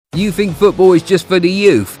You think football is just for the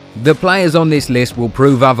youth? The players on this list will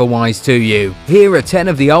prove otherwise to you. Here are 10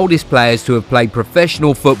 of the oldest players to have played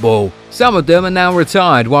professional football. Some of them are now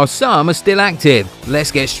retired, while some are still active.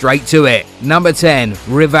 Let's get straight to it. Number 10,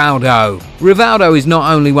 Rivaldo. Rivaldo is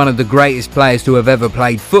not only one of the greatest players to have ever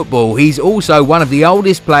played football, he's also one of the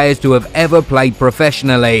oldest players to have ever played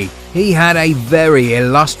professionally. He had a very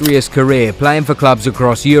illustrious career playing for clubs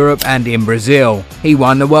across Europe and in Brazil. He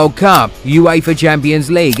won the World Cup, UEFA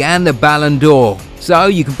Champions League and the Ballon d'Or. So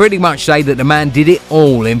you can pretty much say that the man did it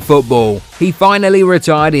all in football. He finally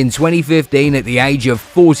retired in 2015 at the age of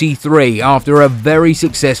 43 after a very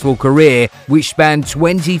successful career which spanned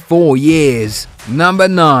 24 years. Number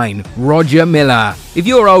 9, Roger Milla. If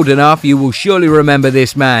you're old enough, you will surely remember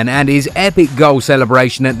this man and his epic goal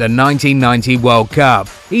celebration at the 1990 World Cup.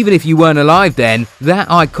 Even if you weren't alive then, that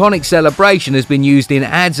iconic celebration has been used in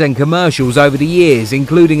ads and commercials over the years,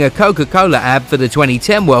 including a Coca-Cola ad for the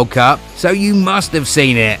 2010 World Cup, so you must have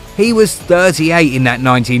seen it. He was 38 in that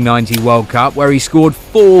 1990 World Cup, where he scored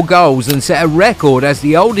 4 goals and set a record as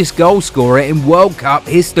the oldest goal scorer in World Cup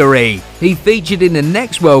history. He featured in the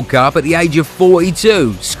next World Cup at the age of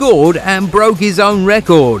 42, scored and broke his own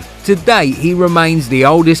record. To date, he remains the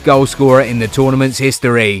oldest goal scorer in the tournament's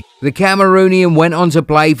history. The Cameroonian went on to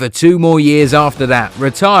play for 2 more years after that,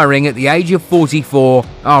 retiring at the age of 44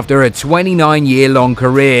 after a 29-year-long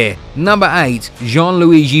career. Number 8,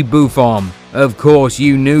 Gianluigi Buffon. Of course,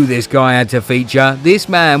 you knew this guy had to feature. This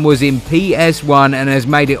man was in PS1 and has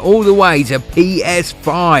made it all the way to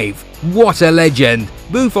PS5. What a legend!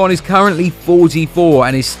 Buffon is currently 44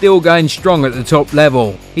 and is still going strong at the top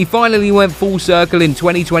level. He finally went full circle in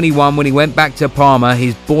 2021 when he went back to Parma,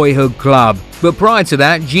 his boyhood club. But prior to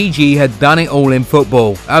that, Gigi had done it all in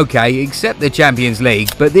football. Okay, except the Champions League,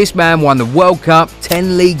 but this man won the World Cup,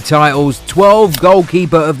 10 league titles, 12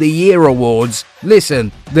 Goalkeeper of the Year awards.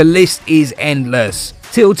 Listen, the list is endless.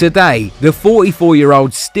 Till today, the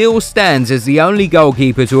 44-year-old still stands as the only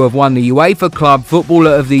goalkeeper to have won the UEFA Club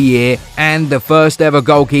Footballer of the Year and the first ever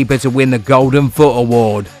goalkeeper to win the Golden Foot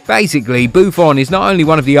Award. Basically, Buffon is not only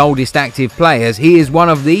one of the oldest active players, he is one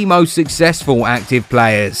of the most successful active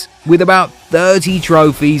players. With about 30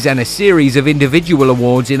 trophies and a series of individual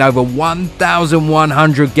awards in over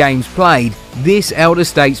 1,100 games played, this elder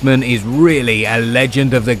statesman is really a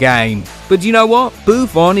legend of the game. But you know what?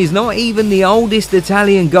 Buffon is not even the oldest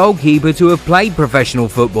Italian goalkeeper to have played professional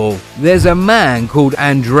football. There's a man called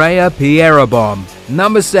Andrea Pierabon.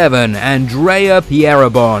 Number 7, Andrea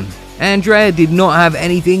Pierabon. Andrea did not have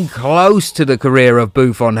anything close to the career of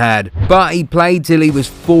Buffon had, but he played till he was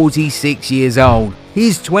 46 years old.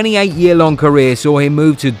 His 28-year-long career saw him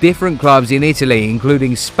move to different clubs in Italy,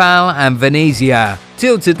 including Spal and Venezia.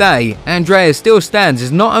 Till today, Andrea still stands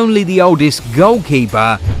as not only the oldest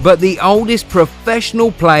goalkeeper, but the oldest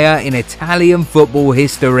professional player in Italian football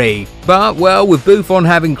history. But, well, with Buffon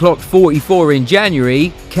having clocked 44 in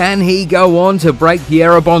January, can he go on to break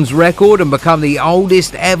Pierabon's record and become the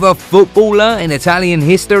oldest ever footballer in Italian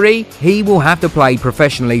history? He will have to play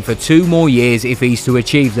professionally for 2 more years if he's to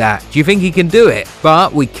achieve that. Do you think he can do it?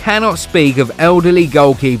 But we cannot speak of elderly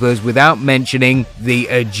goalkeepers without mentioning the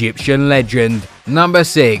Egyptian legend. Number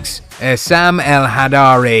 6, Essam El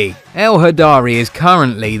Hadary. El Hadary is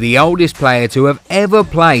currently the oldest player to have ever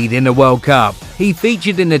played in the World Cup. He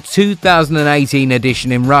featured in the 2018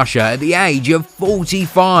 edition in Russia at the age of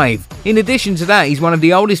 45. In addition to that, he's one of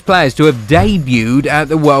the oldest players to have debuted at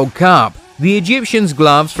the World Cup. The Egyptian's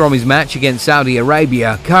gloves from his match against Saudi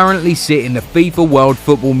Arabia currently sit in the FIFA World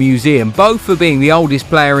Football Museum, both for being the oldest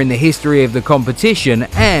player in the history of the competition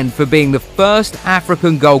and for being the first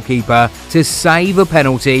African goalkeeper to save a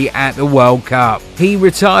penalty at the World Cup. He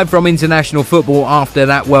retired from international football after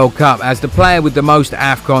that World Cup as the player with the most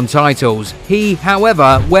AFCON titles. He,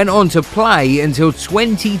 however, went on to play until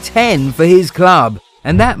 2010 for his club.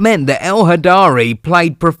 And that meant that El Hadary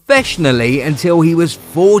played professionally until he was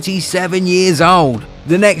 47 years old.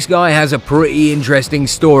 The next guy has a pretty interesting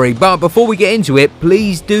story, but before we get into it,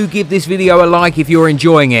 please do give this video a like if you're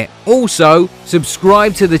enjoying it. Also,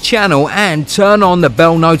 subscribe to the channel and turn on the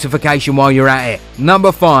bell notification while you're at it.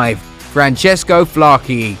 Number 5, Francesco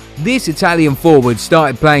Flacchi. This Italian forward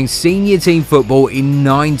started playing senior team football in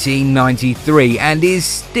 1993 and is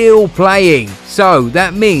still playing. So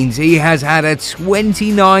that means he has had a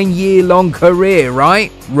 29-year-long career,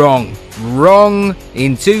 right? Wrong.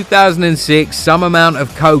 In 2006, some amount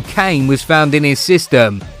of cocaine was found in his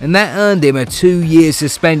system, and that earned him a 2-year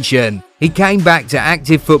suspension. He came back to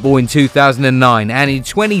active football in 2009, and in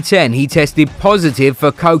 2010 he tested positive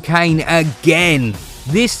for cocaine again.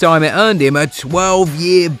 This time it earned him a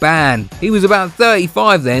 12-year ban. He was about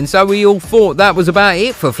 35 then, so we all thought that was about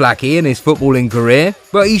it for Flaky in his footballing career.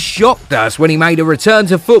 But he shocked us when he made a return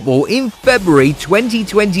to football in February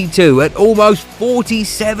 2022 at almost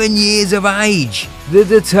 47 years of age. The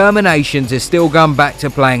determination to still come back to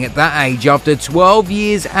playing at that age after 12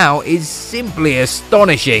 years out is simply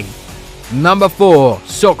astonishing. Number 4.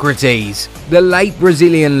 Socrates. The late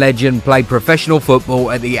Brazilian legend played professional football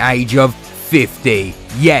at the age of 50.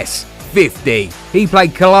 Yes, 50. He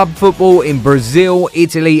played club football in Brazil,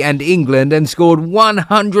 Italy and England and scored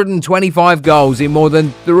 125 goals in more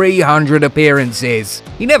than 300 appearances.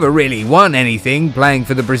 He never really won anything playing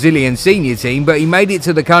for the Brazilian senior team, but he made it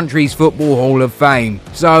to the country's Football Hall of Fame.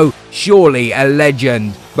 So, surely a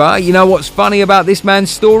legend. But you know what's funny about this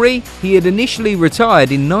man's story? He had initially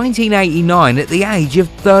retired in 1989 at the age of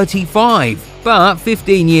 35. But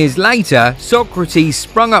 15 years later, Socrates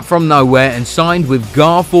sprung up from nowhere and signed with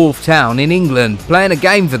Garforth Town in England, playing a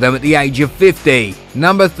game for them at the age of 50.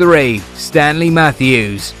 Number 3. Stanley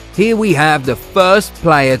Matthews. Here we have the first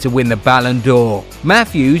player to win the Ballon d'Or.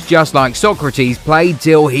 Matthews, just like Socrates, played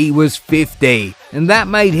till he was 50, and that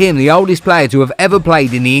made him the oldest player to have ever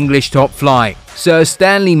played in the English top flight. Sir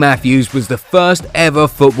Stanley Matthews was the first ever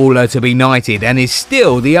footballer to be knighted and is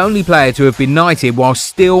still the only player to have been knighted while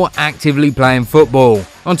still actively playing football.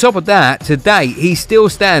 On top of that, to date, he still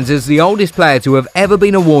stands as the oldest player to have ever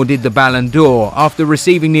been awarded the Ballon d'Or after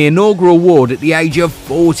receiving the inaugural award at the age of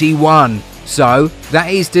 41. So, that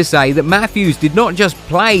is to say that Matthews did not just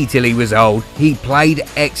play till he was old, he played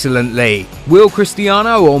excellently. Will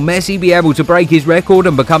Cristiano or Messi be able to break his record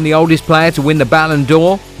and become the oldest player to win the Ballon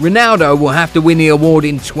d'Or? Ronaldo will have to win the award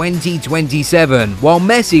in 2027, while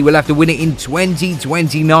Messi will have to win it in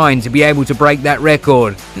 2029 to be able to break that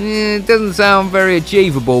record. It doesn't sound very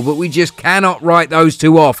achievable, but we just cannot write those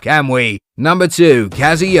two off, can we? Number 2.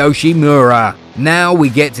 Kazuyoshi Miura. Now we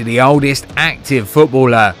get to the oldest active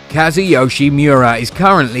footballer. Kazuyoshi Miura is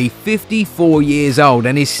currently 54 years old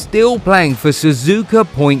and is still playing for Suzuka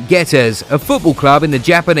Point Getters, a football club in the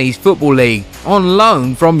Japanese Football League, on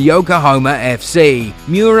loan from Yokohama FC.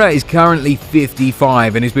 Miura is currently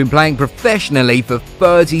 55 and has been playing professionally for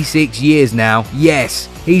 36 years now. Yes,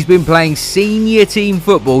 he's been playing senior team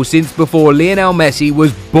football since before Lionel Messi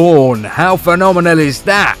was born. How phenomenal is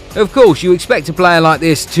that? Of course, you expect a player like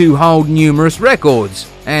this to hold numerous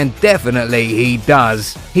records. And definitely he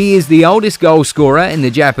does. He is the oldest goal scorer in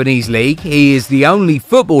the Japanese league, he is the only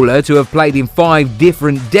footballer to have played in 5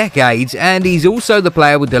 different decades, and he's also the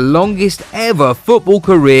player with the longest ever football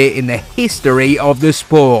career in the history of the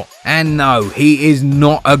sport. And no, he is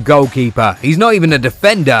not a goalkeeper, he's not even a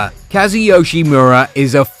defender. Kazuyoshi Miura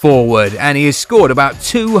is a forward, and he has scored about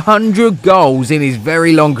 200 goals in his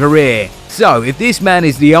very long career. So, if this man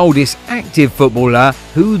is the oldest active footballer,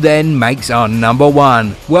 who then makes our number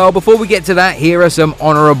 1? Well, before we get to that, here are some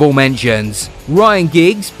honourable mentions. Ryan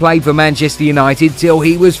Giggs played for Manchester United till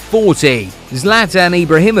he was 40. Zlatan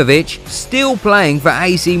Ibrahimovic, still playing for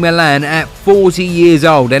AC Milan at 40 years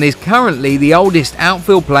old and is currently the oldest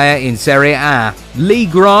outfield player in Serie A. Lee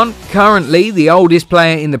Grant, currently the oldest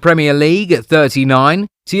player in the Premier League at 39.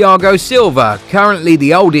 Thiago Silva, currently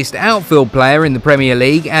the oldest outfield player in the Premier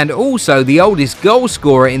League and also the oldest goal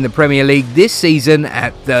scorer in the Premier League this season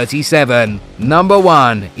at 37. Number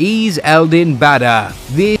 1. Is Eldin Bada.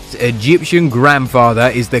 This Egyptian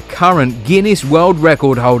grandfather is the current Guinness World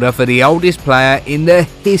Record holder for the oldest player in the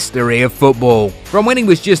history of football. From when he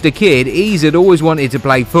was just a kid, Is had always wanted to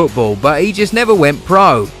play football, but he just never went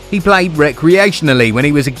pro. He played recreationally when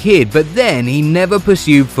he was a kid, but then he never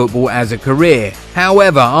pursued football as a career.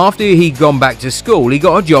 However, after he'd gone back to school, he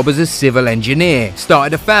got a job as a civil engineer,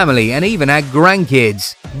 started a family, and even had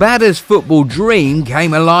grandkids. Bada's football dream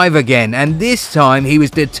came alive again, and this time he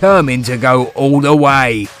was determined to go all the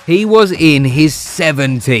way. He was in his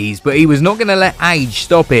 70s, but he was not going to let age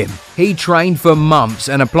stop him. He trained for months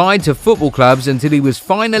and applied to football clubs until he was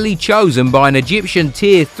finally chosen by an Egyptian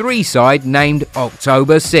Tier 3 side named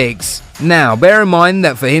October 6. Now, bear in mind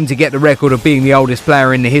that for him to get the record of being the oldest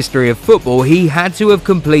player in the history of football, he had to have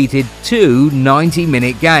completed 2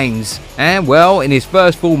 90-minute games. And well, in his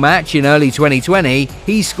first full match in early 2020,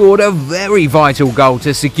 he scored a very vital goal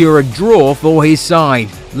to secure a draw for his side.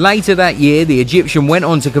 Later that year, the Egyptian went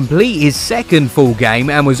on to complete his second full game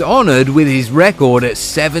and was honoured with his record at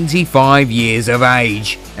 75 years of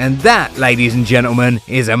age. And that, ladies and gentlemen,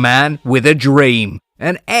 is a man with a dream.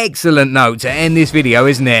 An excellent note to end this video,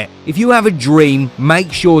 isn't it? If you have a dream,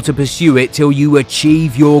 make sure to pursue it till you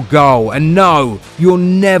achieve your goal. And know, you're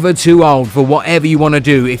never too old for whatever you want to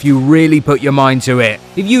do if you really put your mind to it.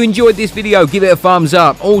 If you enjoyed this video, give it a thumbs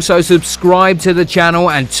up. Also, subscribe to the channel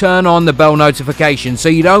and turn on the bell notification so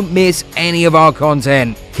you don't miss any of our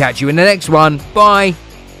content. Catch you in the next one. Bye.